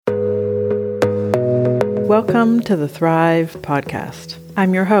Welcome to the Thrive Podcast.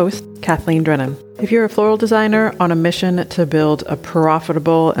 I'm your host, Kathleen Drennan. If you're a floral designer on a mission to build a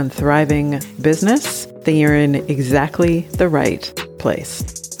profitable and thriving business, then you're in exactly the right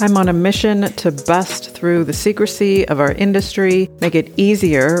place. I'm on a mission to bust through the secrecy of our industry, make it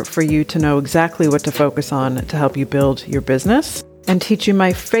easier for you to know exactly what to focus on to help you build your business, and teach you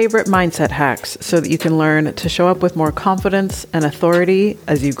my favorite mindset hacks so that you can learn to show up with more confidence and authority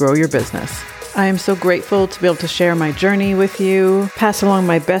as you grow your business. I am so grateful to be able to share my journey with you, pass along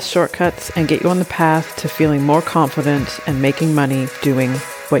my best shortcuts, and get you on the path to feeling more confident and making money doing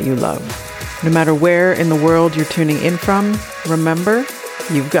what you love. No matter where in the world you're tuning in from, remember,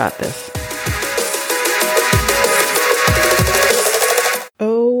 you've got this.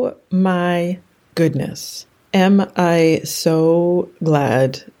 Oh my goodness. Am I so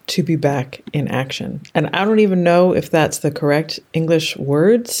glad to be back in action? And I don't even know if that's the correct English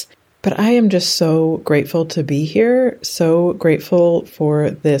words, but I am just so grateful to be here, so grateful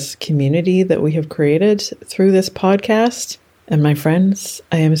for this community that we have created through this podcast. And my friends,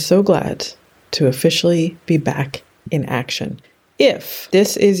 I am so glad to officially be back in action. If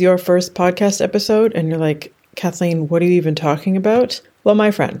this is your first podcast episode and you're like, Kathleen, what are you even talking about? Well, my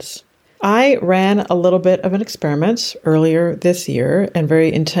friends, I ran a little bit of an experiment earlier this year and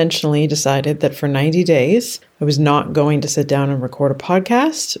very intentionally decided that for 90 days, I was not going to sit down and record a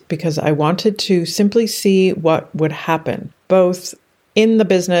podcast because I wanted to simply see what would happen, both in the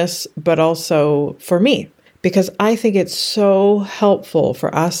business, but also for me, because I think it's so helpful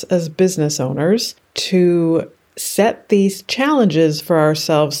for us as business owners to set these challenges for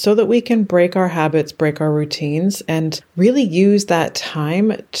ourselves so that we can break our habits, break our routines, and really use that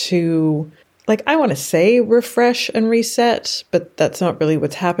time to, I want to say refresh and reset, but that's not really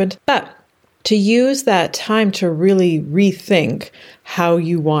what's happened. But to use that time to really rethink how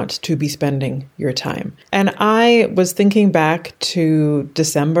you want to be spending your time. And I was thinking back to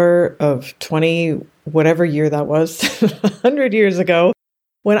December of 20, whatever year that was, 100 years ago,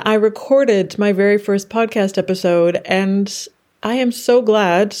 when I recorded my very first podcast episode, and I am so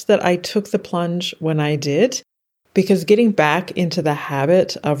glad that I took the plunge when I did, because getting back into the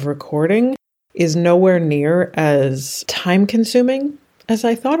habit of recording is nowhere near as time-consuming as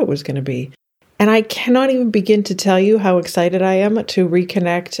I thought it was going to be. And I cannot even begin to tell you how excited I am to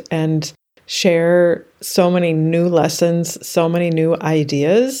reconnect and share so many new lessons, so many new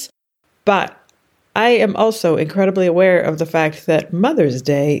ideas. But I am also incredibly aware of the fact that Mother's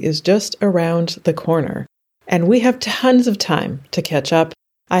Day is just around the corner, and we have tons of time to catch up.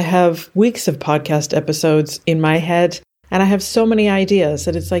 I have weeks of podcast episodes in my head, and I have so many ideas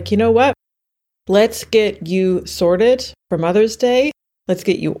that it's like, you know what? Let's get you sorted for Mother's Day. Let's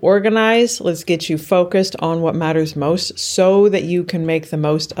get you organized. Let's get you focused on what matters most so that you can make the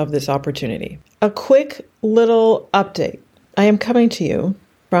most of this opportunity. A quick little update. I am coming to you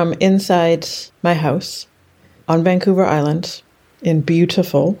from inside my house on Vancouver Island in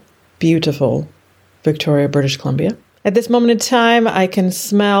beautiful, beautiful Victoria, British Columbia. At this moment in time, I can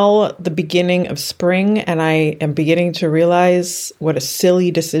smell the beginning of spring, and I am beginning to realize what a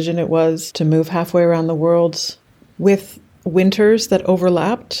silly decision it was to move halfway around the world with winters that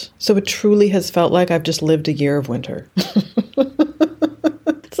overlapped. So it truly has felt like I've just lived a year of winter.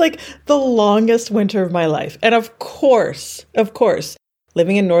 It's like the longest winter of my life. And of course,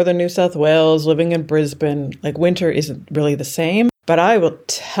 living in northern New South Wales, living in Brisbane, winter isn't really the same. But I will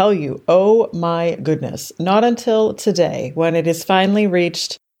tell you, oh my goodness, not until today when it has finally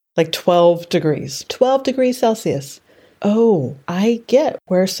reached 12 degrees Celsius. Oh, I get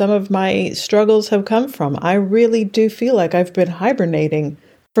where some of my struggles have come from. I really do feel like I've been hibernating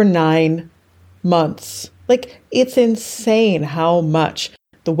for 9 months. It's insane how much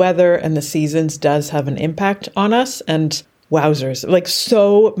the weather and the seasons does have an impact on us. And wowzers,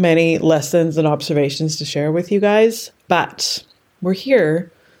 so many lessons and observations to share with you guys. But we're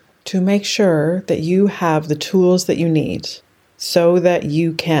here to make sure that you have the tools that you need so that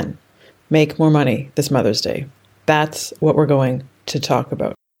you can make more money this Mother's Day. That's what we're going to talk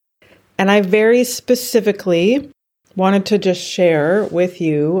about. And I very specifically wanted to just share with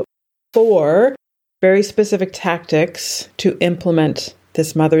you 4 very specific tactics to implement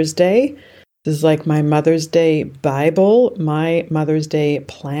this Mother's Day. This is like my Mother's Day Bible, my Mother's Day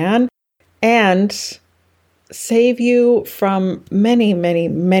plan, and save you from many, many,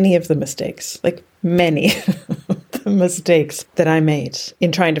 many of the mistakes, many the mistakes that I made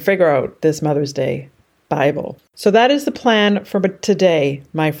in trying to figure out this Mother's Day Bible. So that is the plan for today,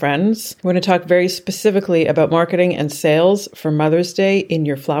 my friends. We're going to talk very specifically about marketing and sales for Mother's Day in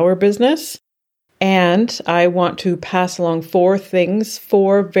your flower business. And I want to pass along 4 things,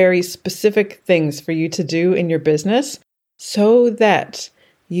 4 very specific things for you to do in your business so that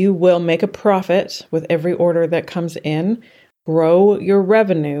you will make a profit with every order that comes in, grow your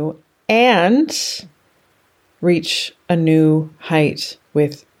revenue, and reach a new height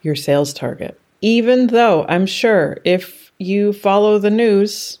with your sales target. Even though I'm sure if you follow the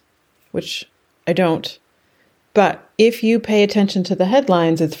news, which I don't, but if you pay attention to the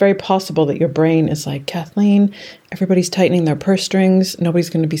headlines, it's very possible that your brain is like, Kathleen, everybody's tightening their purse strings. Nobody's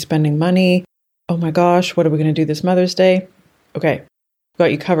going to be spending money. Oh my gosh, what are we going to do this Mother's Day? Okay,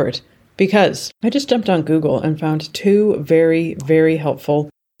 got you covered. Because I just jumped on Google and found 2 very, very helpful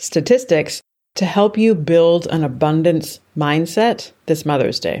statistics to help you build an abundance mindset this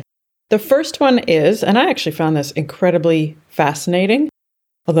Mother's Day. The first one is, and I actually found this incredibly fascinating,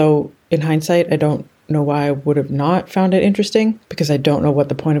 although in hindsight, I don't know why I would have not found it interesting because I don't know what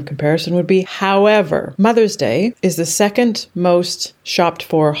the point of comparison would be. However, Mother's Day is the second most shopped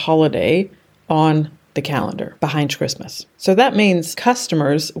for holiday on the calendar behind Christmas. So that means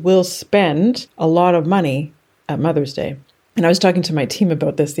customers will spend a lot of money at Mother's Day. And I was talking to my team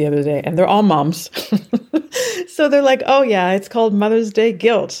about this the other day, and they're all moms. So they're like, oh yeah, it's called Mother's Day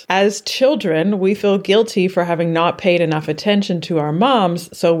guilt. As children, we feel guilty for having not paid enough attention to our moms,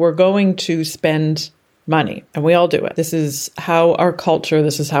 so we're going to spend money. And we all do it. This is how our culture,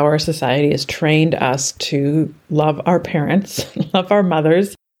 this is how our society has trained us to love our parents, love our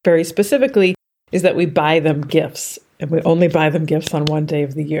mothers. Very specifically, is that we buy them gifts, and we only buy them gifts on one day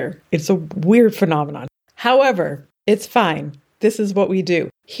of the year. It's a weird phenomenon. However, it's fine. This is what we do.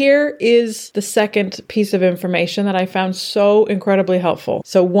 Here is the second piece of information that I found so incredibly helpful.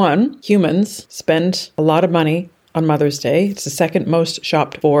 So 1, humans spend a lot of money on Mother's Day. It's the second most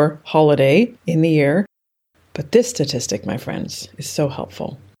shopped for holiday in the year. But this statistic, my friends, is so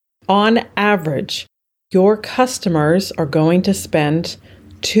helpful. On average, your customers are going to spend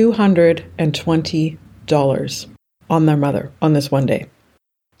 $220 on their mother on this one day.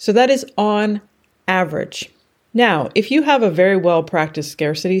 So that is on average. Now, if you have a very well-practiced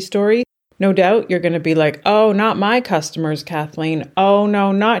scarcity story, no doubt you're going to be like, oh, not my customers, Kathleen. Oh,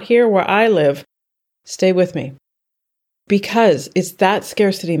 no, not here where I live. Stay with me. Because it's that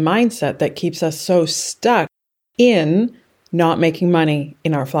scarcity mindset that keeps us so stuck in not making money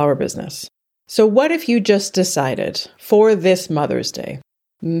in our flower business. So what if you just decided for this Mother's Day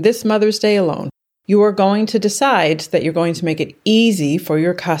alone, you are going to decide that you're going to make it easy for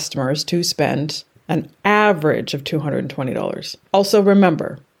your customers to spend an average of $220. Also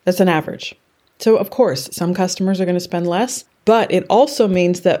remember, that's an average. So of course, some customers are going to spend less, but it also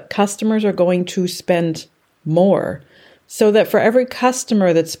means that customers are going to spend more. So that for every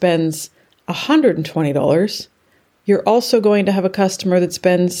customer that spends $120, you're also going to have a customer that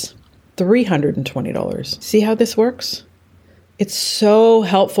spends $320. See how this works? It's so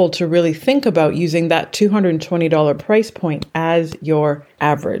helpful to really think about using that $220 price point as your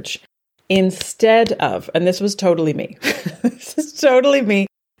average. Instead of, and this was totally me, this is totally me,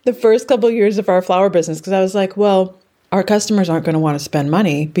 the first couple of years of our flower business, because I was like, well, our customers aren't going to want to spend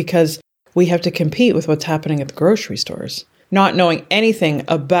money because we have to compete with what's happening at the grocery stores. Not knowing anything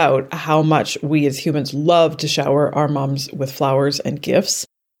about how much we as humans love to shower our moms with flowers and gifts,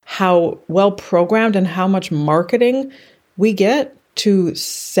 how well programmed and how much marketing we get to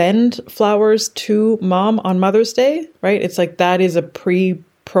send flowers to mom on Mother's Day, right? It's like that is a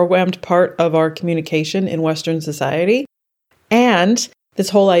pre-programmed part of our communication in Western society. And this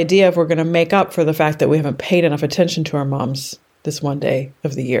whole idea of we're going to make up for the fact that we haven't paid enough attention to our moms this one day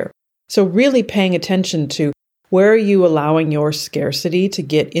of the year. So really paying attention to where are you allowing your scarcity to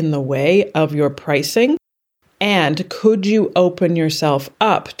get in the way of your pricing? And could you open yourself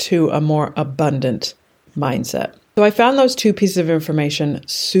up to a more abundant mindset? So I found those 2 pieces of information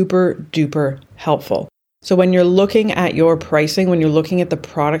super duper helpful. So when you're looking at your pricing, when you're looking at the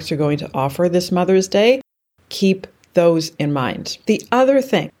products you're going to offer this Mother's Day, keep those in mind. The other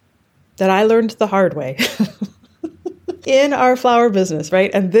thing that I learned the hard way in our flower business,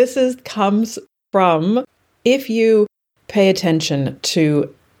 right? And this comes from if you pay attention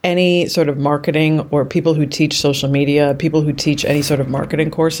to any sort of marketing or people who teach social media, people who teach any sort of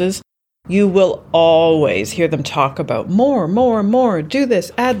marketing courses, you will always hear them talk about more, do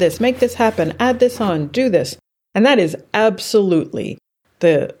this, add this, make this happen, add this on, do this. And that is absolutely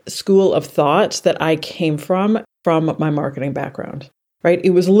the school of thought that I came from my marketing background, right? It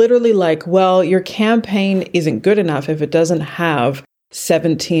was literally like, well, your campaign isn't good enough if it doesn't have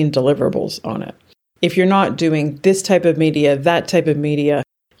 17 deliverables on it. If you're not doing this type of media, that type of media,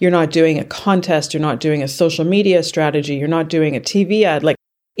 you're not doing a contest, you're not doing a social media strategy, you're not doing a TV ad, like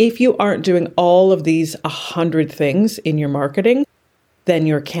If you aren't doing all of these 100 things in your marketing, then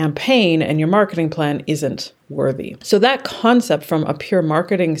your campaign and your marketing plan isn't worthy. So that concept from a pure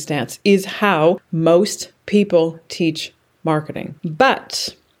marketing stance is how most people teach marketing.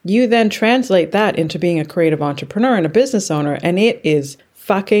 But you then translate that into being a creative entrepreneur and a business owner, and it is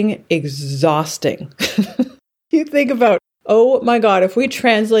fucking exhausting. You think about, oh my God, if we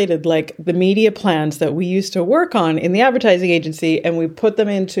translated like the media plans that we used to work on in the advertising agency and we put them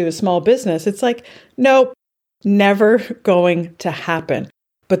into a small business, it's like, nope, never going to happen.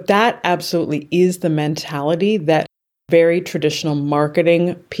 But that absolutely is the mentality that very traditional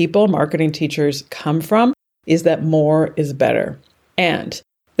marketing people, marketing teachers come from, is that more is better. And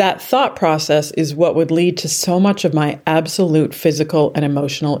that thought process is what would lead to so much of my absolute physical and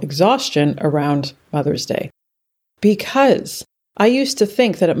emotional exhaustion around Mother's Day. Because I used to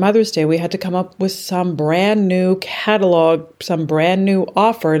think that at Mother's Day, we had to come up with some brand new catalog, some brand new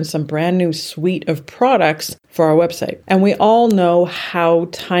offer, and some brand new suite of products for our website. And we all know how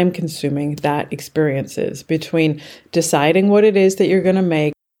time consuming that experience is between deciding what it is that you're going to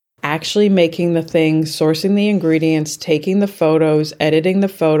make, actually making the thing, sourcing the ingredients, taking the photos, editing the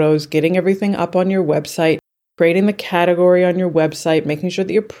photos, getting everything up on your website, creating the category on your website, making sure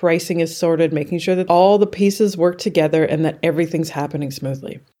that your pricing is sorted, making sure that all the pieces work together and that everything's happening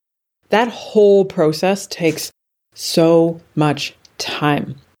smoothly. That whole process takes so much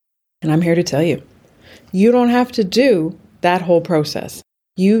time. And I'm here to tell you, you don't have to do that whole process.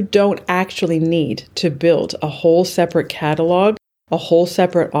 You don't actually need to build a whole separate catalog, a whole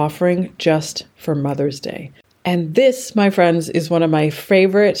separate offering just for Mother's Day. And this, my friends, is one of my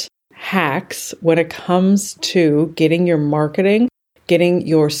favorite hacks when it comes to getting your marketing, getting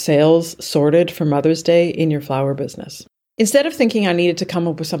your sales sorted for Mother's Day in your flower business. Instead of thinking I needed to come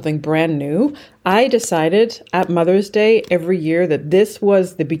up with something brand new, I decided at Mother's Day every year that this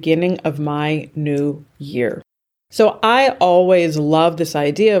was the beginning of my new year. So I always love this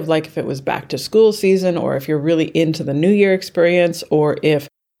idea of like if it was back to school season, or if you're really into the New Year experience, or if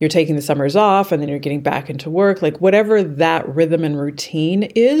you're taking the summers off and then you're getting back into work, like whatever that rhythm and routine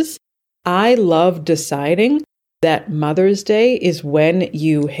is, I love deciding that Mother's Day is when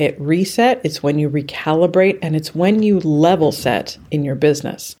you hit reset, it's when you recalibrate, and it's when you level set in your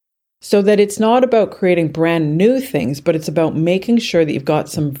business. So that it's not about creating brand new things, but it's about making sure that you've got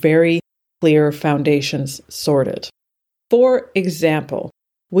some very clear foundations sorted. For example,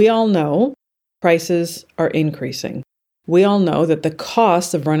 we all know prices are increasing. We all know that the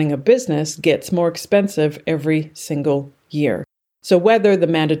cost of running a business gets more expensive every single year. So whether the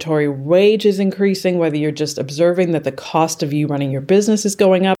mandatory wage is increasing, whether you're just observing that the cost of you running your business is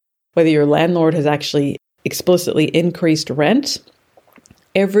going up, whether your landlord has actually explicitly increased rent,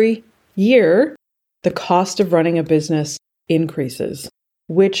 every year the cost of running a business increases,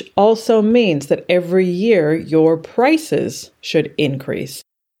 which also means that every year your prices should increase.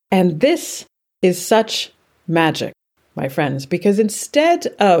 And this is such magic, my friends, because instead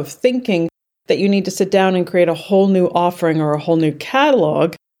of thinking that you need to sit down and create a whole new offering or a whole new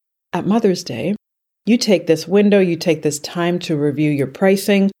catalog at Mother's Day, you take this window, you take this time to review your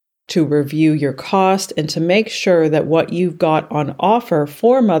pricing, to review your cost, and to make sure that what you've got on offer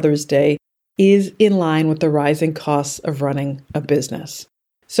for Mother's Day is in line with the rising costs of running a business.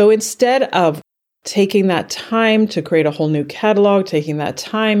 So instead of taking that time to create a whole new catalog, taking that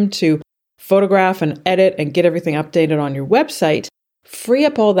time to photograph and edit and get everything updated on your website, free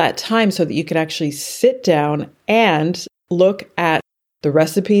up all that time so that you could actually sit down and look at the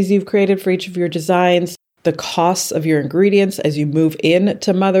recipes you've created for each of your designs, the costs of your ingredients as you move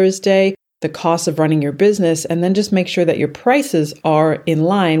into Mother's Day, the cost of running your business, and then just make sure that your prices are in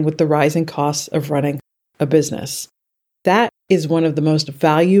line with the rising costs of running a business. That is one of the most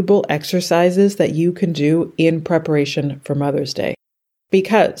valuable exercises that you can do in preparation for Mother's Day.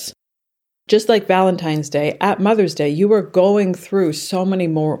 Because just like Valentine's Day, at Mother's Day, you are going through so many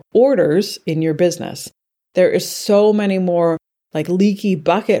more orders in your business. There is so many more like leaky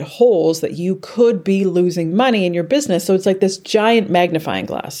bucket holes that you could be losing money in your business. So it's like this giant magnifying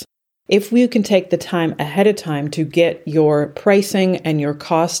glass. If you can take the time ahead of time to get your pricing and your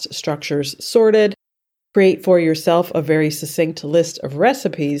cost structures sorted, create for yourself a very succinct list of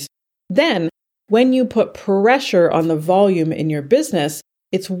recipes, then when you put pressure on the volume in your business,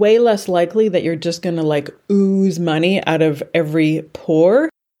 it's way less likely that you're just going to like ooze money out of every pore.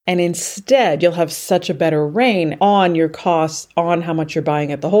 And instead, you'll have such a better rein on your costs, on how much you're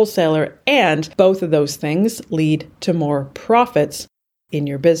buying at the wholesaler. And both of those things lead to more profits in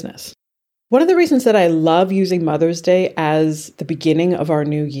your business. One of the reasons that I love using Mother's Day as the beginning of our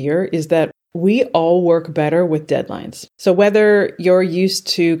new year is that we all work better with deadlines. So whether you're used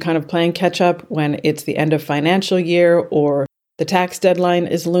to kind of playing catch up when it's the end of financial year or the tax deadline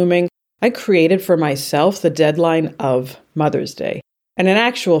is looming, I created for myself the deadline of Mother's Day. And in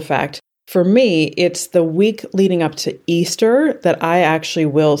actual fact, for me, it's the week leading up to Easter that I actually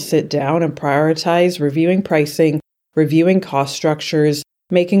will sit down and prioritize reviewing pricing, reviewing cost structures,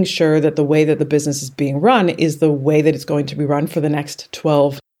 making sure that the way that the business is being run is the way that it's going to be run for the next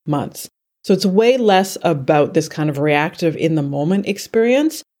 12 months. So it's way less about this kind of reactive in the moment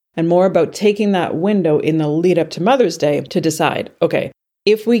experience and more about taking that window in the lead up to Mother's Day to decide, okay,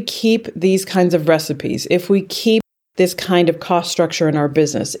 if we keep these kinds of recipes, if we keep this kind of cost structure in our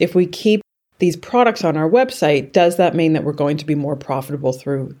business, if we keep these products on our website, does that mean that we're going to be more profitable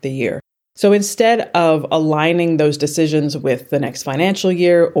through the year? So instead of aligning those decisions with the next financial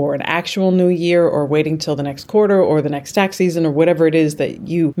year or an actual new year or waiting till the next quarter or the next tax season or whatever it is that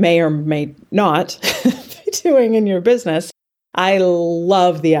you may or may not be doing in your business, I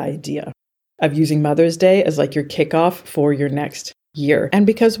love the idea of using Mother's Day as like your kickoff for your next year. And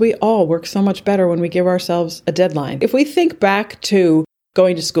because we all work so much better when we give ourselves a deadline. If we think back to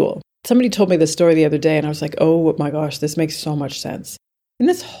going to school, somebody told me this story the other day and I was like, oh my gosh, this makes so much sense.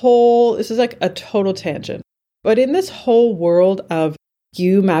 This is like a total tangent, but in this whole world of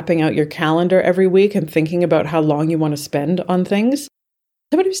you mapping out your calendar every week and thinking about how long you want to spend on things,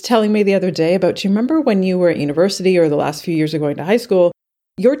 somebody was telling me the other day about, do you remember when you were at university or the last few years of going to high school,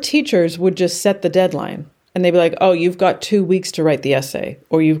 your teachers would just set the deadline and they'd be like, oh, you've got 2 weeks to write the essay,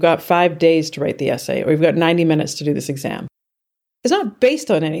 or you've got 5 days to write the essay, or you've got 90 minutes to do this exam. It's not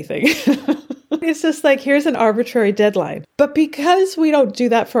based on anything. It's just like, here's an arbitrary deadline. But because we don't do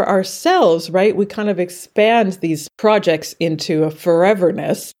that for ourselves, right? We kind of expand these projects into a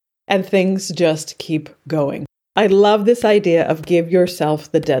foreverness and things just keep going. I love this idea of give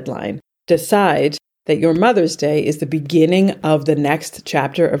yourself the deadline. Decide that your Mother's Day is the beginning of the next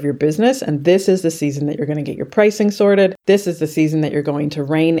chapter of your business. And this is the season that you're going to get your pricing sorted. This is the season that you're going to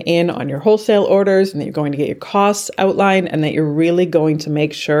rein in on your wholesale orders and that you're going to get your costs outlined and that you're really going to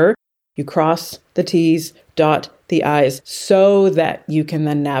make sure you cross the T's, dot the I's, so that you can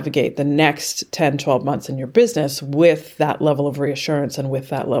then navigate the next 10, 12 months in your business with that level of reassurance and with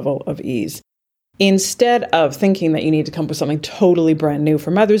that level of ease. Instead of thinking that you need to come up with something totally brand new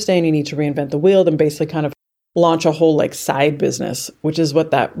for Mother's Day and you need to reinvent the wheel and basically kind of launch a whole like side business, which is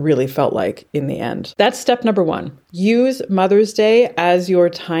what that really felt like in the end. That's step number 1. Use Mother's Day as your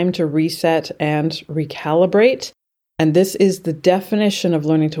time to reset and recalibrate. And this is the definition of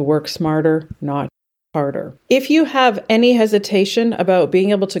learning to work smarter, not harder. If you have any hesitation about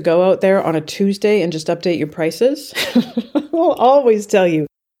being able to go out there on a Tuesday and just update your prices, I'll always tell you,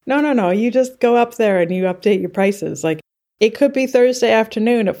 no, you just go up there and you update your prices. Like it could be Thursday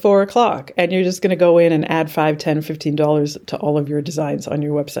afternoon at 4:00 and you're just going to go in and add $5, $10, $15 to all of your designs on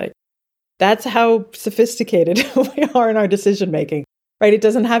your website. That's how sophisticated we are in our decision making. Right? It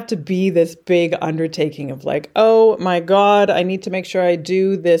doesn't have to be this big undertaking of like, oh my God, I need to make sure I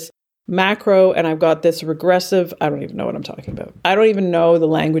do this macro and I've got this regressive. I don't even know what I'm talking about. I don't even know the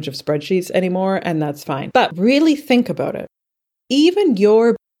language of spreadsheets anymore, and that's fine. But really think about it. Even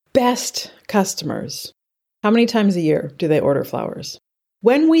your best customers, how many times a year do they order flowers?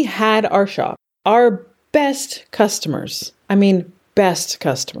 When we had our shop, our best customers, best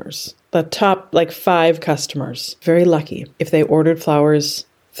customers, the top 5 customers, very lucky if they ordered flowers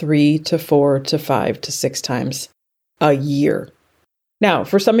 3 to 4 to 5 to 6 times a year. Now,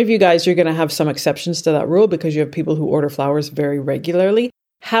 for some of you guys, you're going to have some exceptions to that rule because you have people who order flowers very regularly.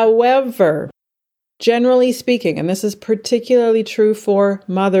 However, generally speaking, and this is particularly true for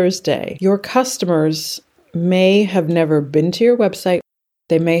Mother's Day, your customers may have never been to your website.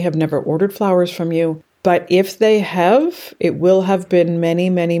 They may have never ordered flowers from you. But if they have, it will have been many,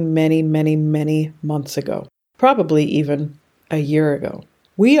 many, many, many, many months ago, probably even a year ago.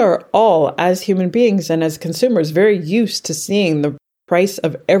 We are all, as human beings and as consumers, very used to seeing the price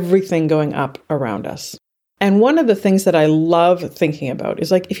of everything going up around us. And one of the things that I love thinking about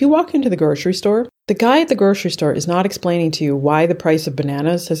is like, if you walk into the grocery store, the guy at the grocery store is not explaining to you why the price of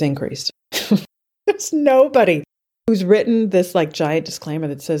bananas has increased. There's nobody who's written this giant disclaimer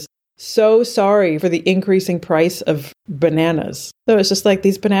that says, so sorry for the increasing price of bananas. So it's just like,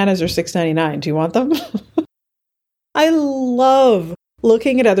 these bananas are $6.99. Do you want them? I love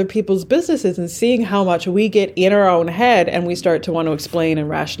looking at other people's businesses and seeing how much we get in our own head and we start to want to explain and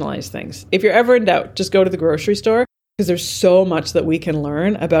rationalize things. If you're ever in doubt, just go to the grocery store because there's so much that we can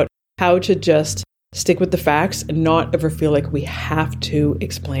learn about how to just stick with the facts and not ever feel like we have to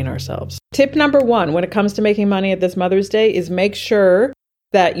explain ourselves. Tip number 1 when it comes to making money at this Mother's Day is make sure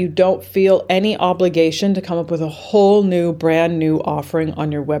that you don't feel any obligation to come up with a whole new, brand new offering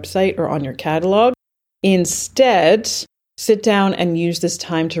on your website or on your catalog. Instead, sit down and use this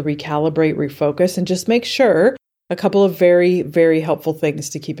time to recalibrate, refocus, and just make sure a couple of very, very helpful things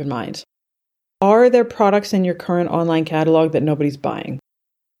to keep in mind. Are there products in your current online catalog that nobody's buying?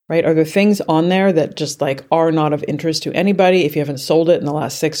 Right? Are there things on there that just are not of interest to anybody? If you haven't sold it in the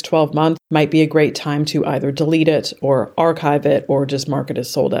last 6-12 months, might be a great time to either delete it or archive it or just mark it as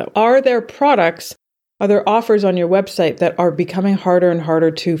sold out. Are there offers on your website that are becoming harder and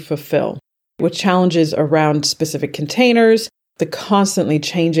harder to fulfill, with challenges around specific containers, the constantly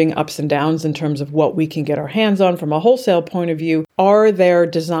changing ups and downs in terms of what we can get our hands on from a wholesale point of view? Are there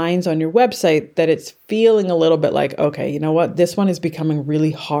designs on your website that it's feeling a little bit like, okay, you know what, this one is becoming really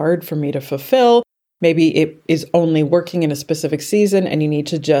hard for me to fulfill. Maybe it is only working in a specific season and you need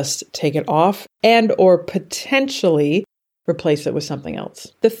to just take it off and or potentially replace it with something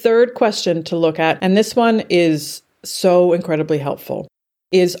else. The third question to look at, and this one is so incredibly helpful,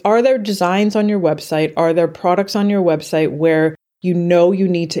 is, are there designs on your website? Are there products on your website where you know you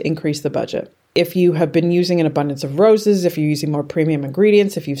need to increase the budget? If you have been using an abundance of roses, if you're using more premium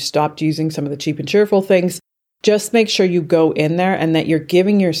ingredients, if you've stopped using some of the cheap and cheerful things, just make sure you go in there and that you're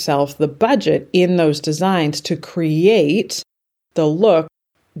giving yourself the budget in those designs to create the look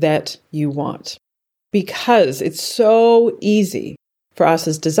that you want. Because it's so easy for us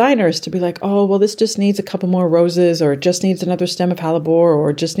as designers to be like, oh, well, this just needs a couple more roses, or it just needs another stem of hellebore,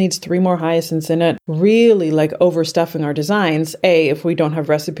 or it just needs 3 more hyacinths in it. Really overstuffing our designs, A, if we don't have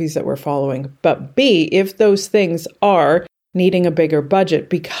recipes that we're following, but B, if those things are needing a bigger budget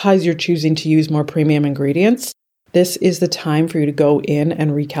because you're choosing to use more premium ingredients, this is the time for you to go in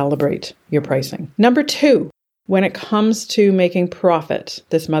and recalibrate your pricing. Number 2, when it comes to making profit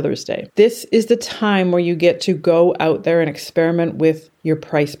this Mother's Day, this is the time where you get to go out there and experiment with your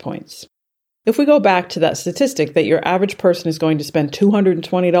price points. If we go back to that statistic that your average person is going to spend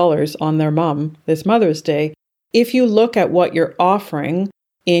 $220 on their mom this Mother's Day, if you look at what you're offering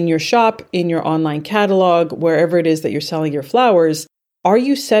in your shop, in your online catalog, wherever it is that you're selling your flowers, are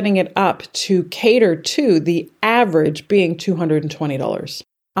you setting it up to cater to the average being $220?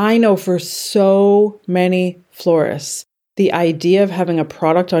 I know for so many florists, the idea of having a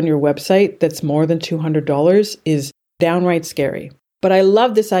product on your website that's more than $200 is downright scary. But I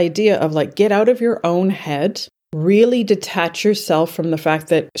love this idea of get out of your own head, really detach yourself from the fact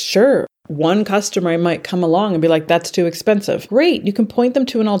that, sure, one customer might come along and be like, that's too expensive. Great. You can point them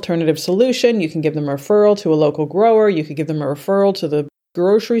to an alternative solution. You can give them a referral to a local grower. You could give them a referral to the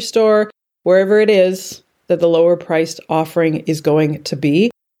grocery store, wherever it is that the lower priced offering is going to be.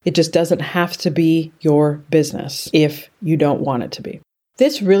 It just doesn't have to be your business if you don't want it to be.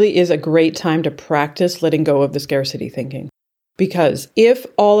 This really is a great time to practice letting go of the scarcity thinking. Because if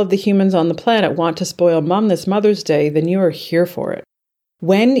all of the humans on the planet want to spoil mom this Mother's Day, then you are here for it.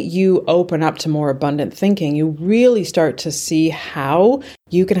 When you open up to more abundant thinking, you really start to see how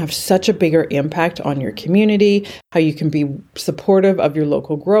you can have such a bigger impact on your community, how you can be supportive of your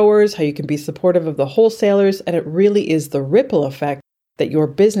local growers, how you can be supportive of the wholesalers, and it really is the ripple effect that your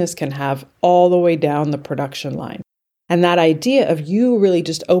business can have all the way down the production line. And that idea of you really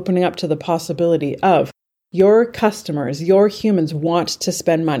just opening up to the possibility of your customers, your humans want to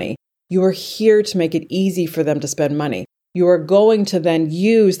spend money. You are here to make it easy for them to spend money. You are going to then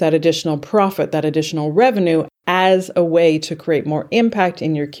use that additional profit, that additional revenue as a way to create more impact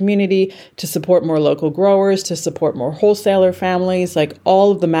in your community, to support more local growers, to support more wholesaler families,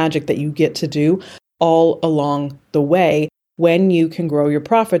 all of the magic that you get to do all along the way when you can grow your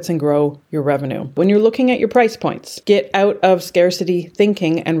profits and grow your revenue. When you're looking at your price points, get out of scarcity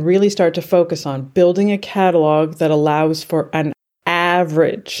thinking and really start to focus on building a catalog that allows for an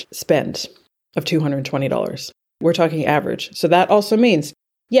average spend of $220. We're talking average. So that also means,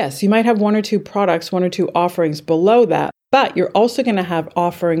 yes, you might have 1 or 2 products, 1 or 2 offerings below that, but you're also going to have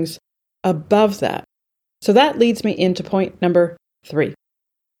offerings above that. So that leads me into point number 3.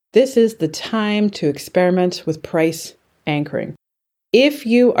 This is the time to experiment with price anchoring. If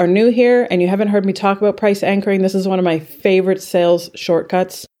you are new here and you haven't heard me talk about price anchoring, this is one of my favorite sales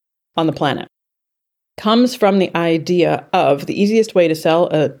shortcuts on the planet. Comes from the idea of the easiest way to sell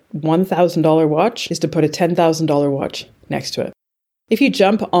a $1,000 watch is to put a $10,000 watch next to it. If you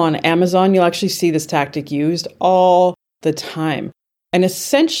jump on Amazon, you'll actually see this tactic used all the time. And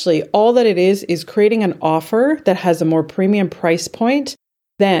essentially, all that it is creating an offer that has a more premium price point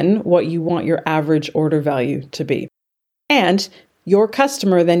than what you want your average order value to be. And your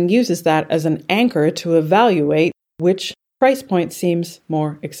customer then uses that as an anchor to evaluate which price point seems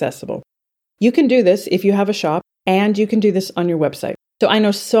more accessible. You can do this if you have a shop, and you can do this on your website. So I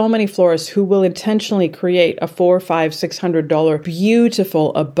know so many florists who will intentionally create a $400, $500, $600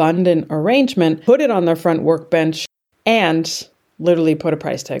 beautiful, abundant arrangement, put it on their front workbench, and literally put a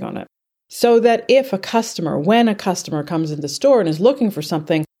price tag on it. So that when a customer comes in the store and is looking for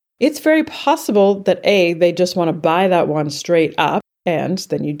something, it's very possible that A, they just want to buy that one straight up, and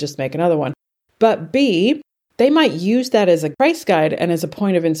then you just make another one. But B, they might use that as a price guide and as a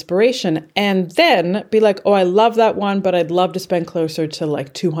point of inspiration, and then be like, oh, I love that one, but I'd love to spend closer to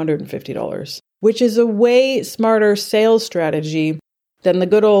like $250, which is a way smarter sales strategy than the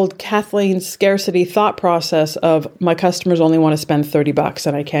good old Kathleen scarcity thought process of my customers only want to spend $30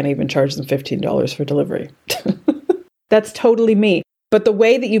 and I can't even charge them $15 for delivery. That's totally me. But the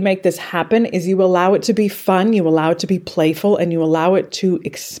way that you make this happen is you allow it to be fun, you allow it to be playful, and you allow it to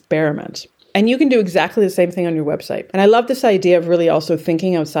experiment. And you can do exactly the same thing on your website. And I love this idea of really also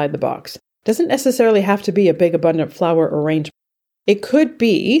thinking outside the box. It doesn't necessarily have to be a big abundant flower arrangement. It could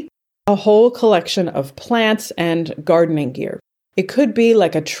be a whole collection of plants and gardening gear. It could be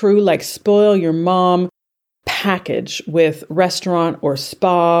like a true spoil your mom package with restaurant or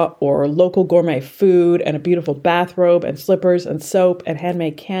spa or local gourmet food and a beautiful bathrobe and slippers and soap and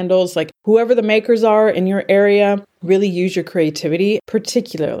handmade candles. Like whoever the makers are in your area, really use your creativity,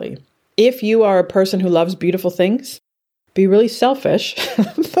 particularly if you are a person who loves beautiful things. Be really selfish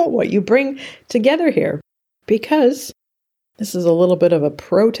about what you bring together here, because this is a little bit of a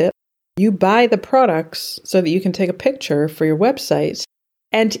pro tip. You buy the products so that you can take a picture for your website.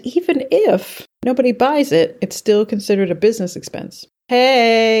 And even if nobody buys it, it's still considered a business expense.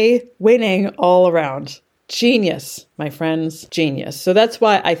 Hey, winning all around. Genius, my friends, genius. So that's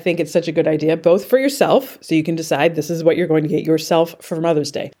why I think it's such a good idea, both for yourself, so you can decide this is what you're going to get yourself for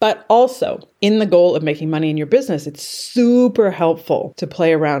Mother's Day, but also in the goal of making money in your business. It's super helpful to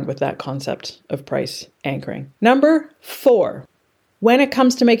play around with that concept of price anchoring. Number 4, when it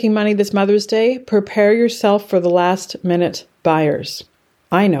comes to making money this Mother's Day, prepare yourself for the last minute buyers.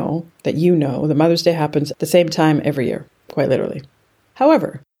 I know that Mother's Day happens at the same time every year, quite literally.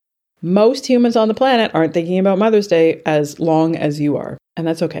 However, most humans on the planet aren't thinking about Mother's Day as long as you are, and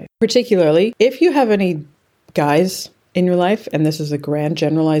that's okay. Particularly if you have any guys in your life, and this is a grand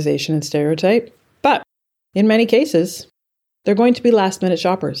generalization and stereotype, but in many cases, they're going to be last-minute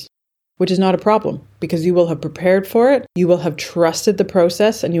shoppers, which is not a problem because you will have prepared for it, you will have trusted the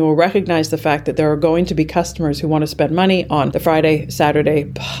process, and you will recognize the fact that there are going to be customers who want to spend money on the Friday,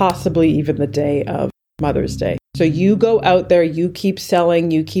 Saturday, possibly even the day of Mother's Day. So you go out there, you keep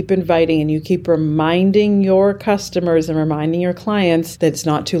selling, you keep inviting, and you keep reminding your customers and reminding your clients that it's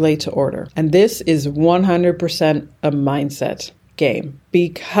not too late to order. And this is 100% a mindset game,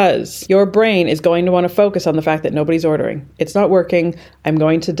 because your brain is going to want to focus on the fact that nobody's ordering. It's not working. I'm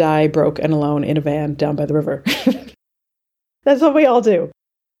going to die broke and alone in a van down by the river. That's what we all do.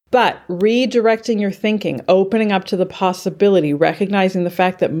 But redirecting your thinking, opening up to the possibility, recognizing the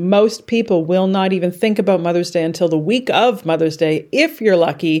fact that most people will not even think about Mother's Day until the week of Mother's Day, if you're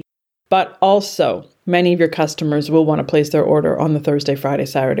lucky, but also many of your customers will want to place their order on the Thursday, Friday,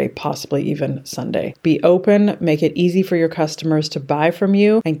 Saturday, possibly even Sunday. Be open, make it easy for your customers to buy from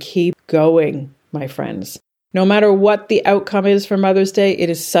you, and keep going, my friends. No matter what the outcome is for Mother's Day, it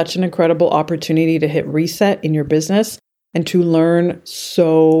is such an incredible opportunity to hit reset in your business and to learn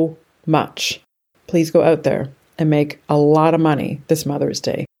so much. Please go out there and make a lot of money this Mother's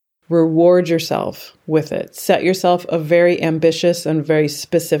Day. Reward yourself with it. Set yourself a very ambitious and very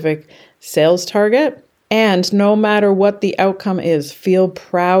specific sales target. And no matter what the outcome is, feel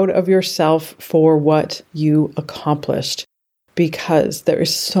proud of yourself for what you accomplished, because there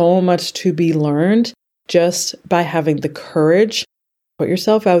is so much to be learned just by having the courage, put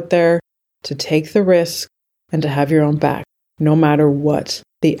yourself out there, to take the risk, and to have your own back, no matter what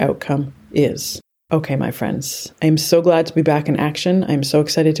the outcome is. Okay, my friends, I am so glad to be back in action. I am so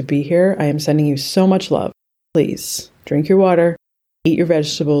excited to be here. I am sending you so much love. Please drink your water, eat your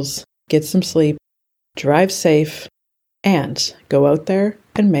vegetables, get some sleep, drive safe, and go out there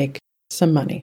and make some money.